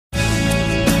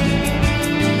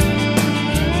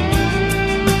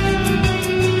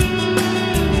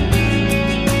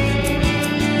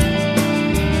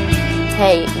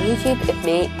Hey YouTube, it's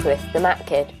me, Chris the Mac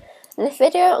Kid. In this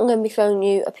video I'm going to be showing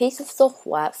you a piece of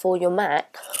software for your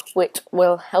Mac which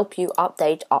will help you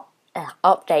update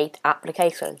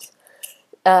applications.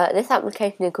 This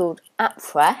application is called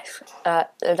AppFresh.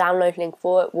 The download link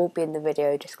for it will be in the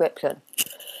video description.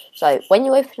 So when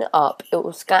you open it up, it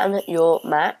will scan your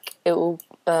Mac, it will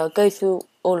go through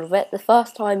all of it. The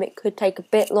first time it could take a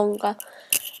bit longer,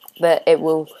 but it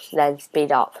will then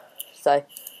speed up. So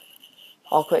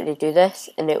I'll quickly do this,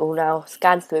 and it will now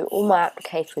scan through all my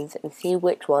applications and see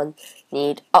which ones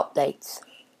need updates.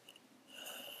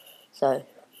 So,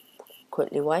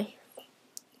 quickly wait.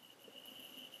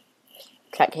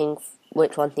 Checking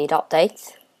which ones need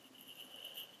updates.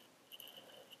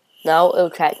 Now it will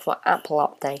check for Apple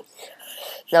updates.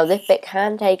 Now this bit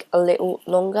can take a little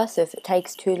longer, so if it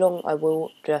takes too long I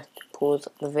will just pause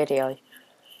the video.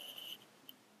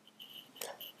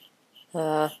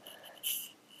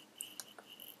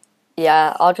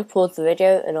 Yeah, I'll just pause the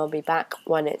video and I'll be back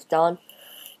when it's done,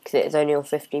 because it is only on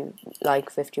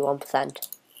 51%.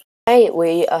 Okay,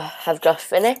 we have just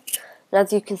finished, and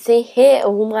as you can see here are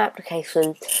all my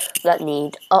applications that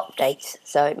need updates.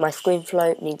 So my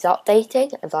ScreenFlow needs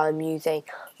updating, as I'm using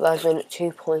version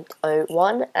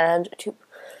 2.01 and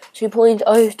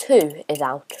 2.02 is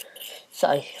out.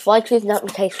 So if I choose an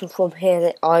application from here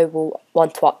that I will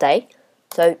want to update,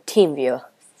 so TeamViewer.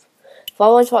 If I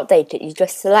want to update it, you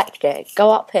just select it,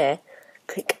 go up here,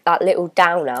 click that little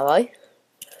down arrow.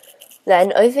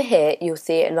 Then over here you'll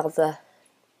see another,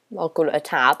 I'll call it a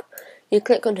tab. You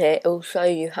click on here, it will show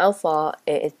you how far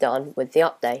it is done with the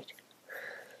update.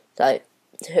 So it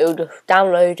will just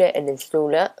download it and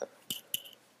install it.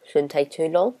 Shouldn't take too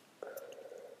long.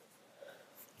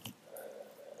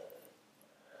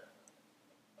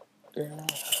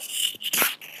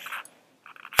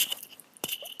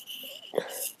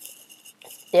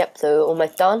 Yep, so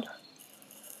almost done.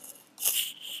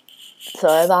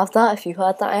 Sorry about that if you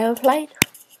heard that aeroplane.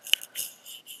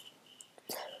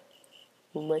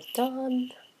 Almost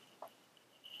done.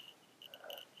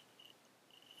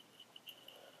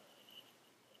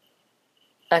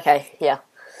 Okay, yeah.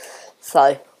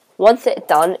 So, once it's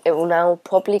done, it will now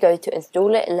probably go to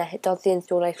install it, and it does the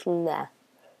installation there.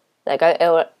 There you go,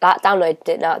 that downloaded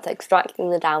it, now it's extracting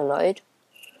the download,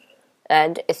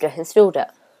 and it's just installed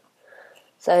it.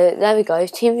 So there we go,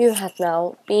 TeamViewer has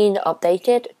now been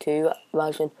updated to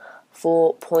version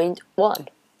 4.1.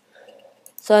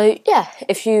 So yeah,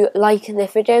 if you like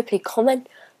this video, please comment,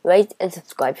 rate and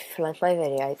subscribe if you like my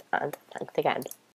videos, and thanks again.